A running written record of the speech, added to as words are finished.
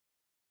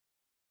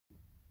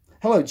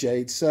Hello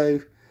Jade, so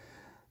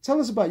tell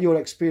us about your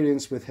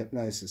experience with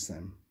hypnosis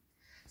then.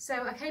 So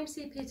I came to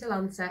see Peter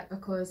Lancett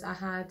because I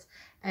had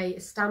a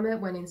stammer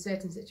when in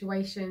certain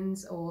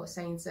situations or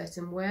saying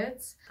certain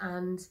words,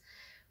 and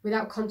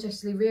without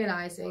consciously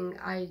realising,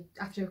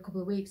 after a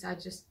couple of weeks I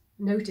just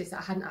noticed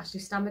that I hadn't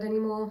actually stammered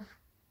anymore.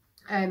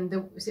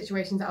 The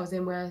situations that I was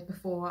in where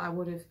before I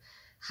would have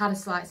had a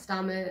slight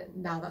stammer,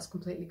 now that's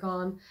completely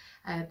gone.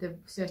 The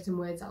certain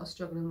words that I was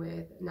struggling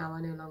with, now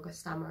I no longer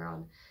stammer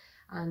on.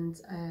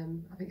 And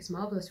I think it's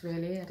marvellous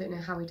really. I don't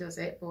know how he does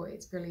it, but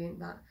it's brilliant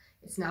that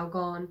it's now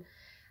gone.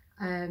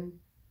 And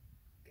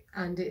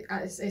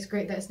it's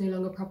great that it's no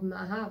longer a problem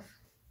that I have.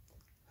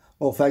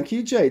 Well, thank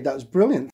you Jade, that was brilliant.